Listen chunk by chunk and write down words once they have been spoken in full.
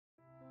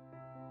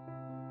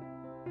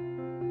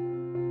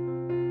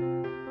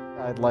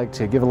I'd like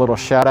to give a little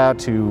shout out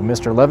to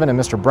Mr. Levin and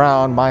Mr.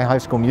 Brown, my high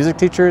school music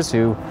teachers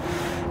who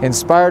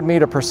inspired me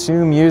to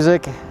pursue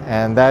music,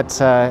 and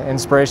that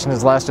inspiration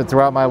has lasted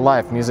throughout my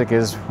life. Music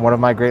is one of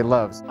my great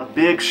loves. A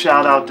big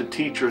shout out to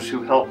teachers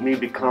who helped me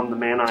become the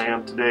man I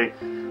am today.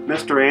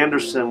 Mr.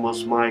 Anderson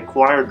was my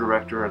choir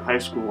director in high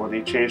school, and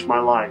he changed my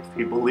life.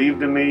 He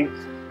believed in me,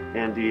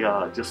 and he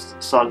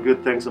just saw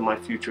good things in my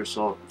future,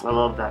 so I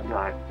love that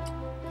guy.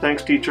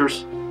 Thanks,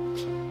 teachers.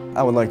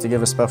 I would like to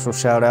give a special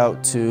shout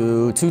out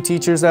to two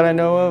teachers that I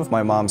know of,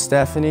 my mom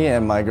Stephanie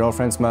and my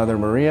girlfriend's mother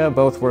Maria,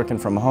 both working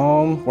from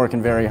home,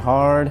 working very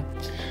hard.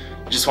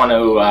 I just want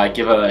to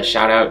give a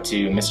shout out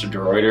to Mr.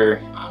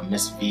 DeReuter,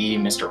 Miss V,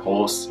 Mr.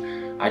 Holst.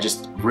 I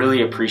just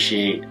really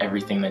appreciate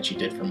everything that you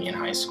did for me in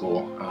high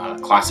school.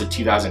 Class of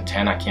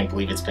 2010, I can't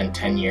believe it's been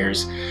 10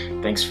 years.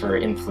 Thanks for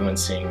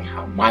influencing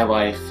my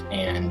life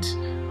and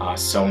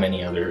so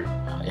many other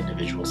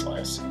individuals'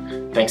 lives.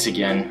 Thanks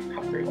again.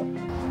 Have a great one.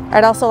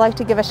 I'd also like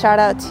to give a shout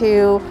out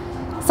to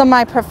some of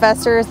my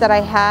professors that I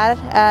had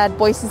at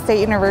Boise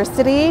State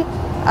University.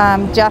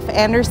 Jeff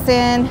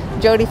Anderson,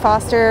 Jody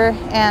Foster,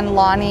 and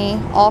Lonnie,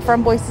 all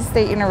from Boise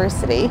State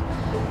University.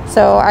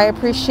 So I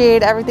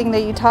appreciate everything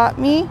that you taught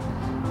me,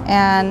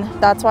 and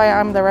that's why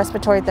I'm the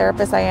respiratory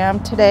therapist I am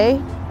today.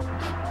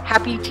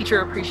 Happy Teacher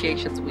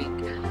Appreciation Week.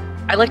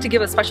 I'd like to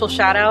give a special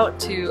shout out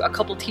to a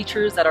couple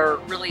teachers that are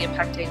really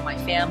impacting my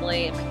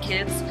family and my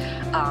kids.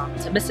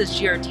 To Mrs.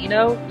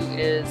 Giardino, who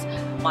is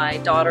my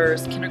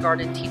daughter's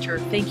kindergarten teacher.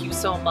 Thank you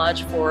so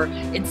much for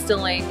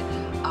instilling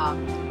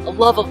a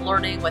love of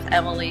learning with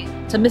Emily.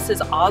 To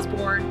Mrs.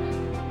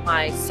 Osborne,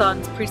 my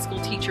son's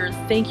preschool teacher,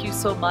 thank you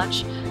so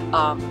much.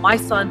 My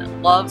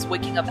son loves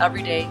waking up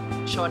every day,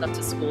 showing up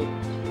to school.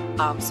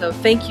 So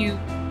thank you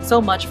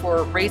so much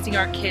for raising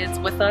our kids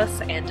with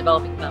us and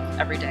developing them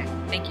every day.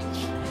 Thank you.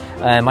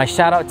 My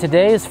shout out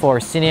today is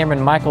for Senior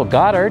Airman Michael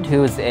Goddard,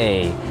 who is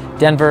a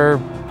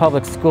Denver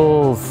Public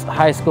Schools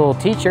high school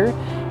teacher,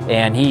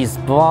 and he's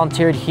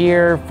volunteered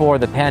here for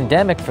the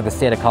pandemic for the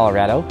state of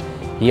Colorado.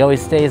 He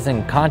always stays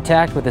in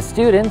contact with the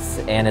students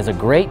and is a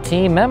great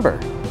team member.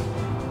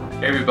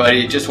 Hey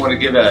everybody, just want to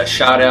give a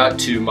shout out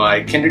to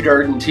my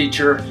kindergarten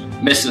teacher,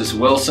 Mrs.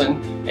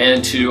 Wilson,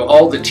 and to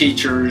all the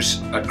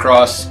teachers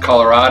across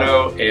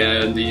Colorado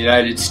and the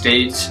United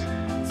States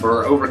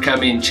for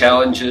overcoming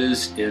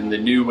challenges in the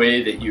new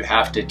way that you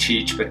have to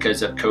teach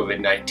because of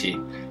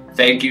COVID-19.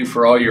 Thank you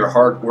for all your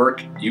hard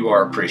work. You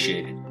are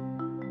appreciated.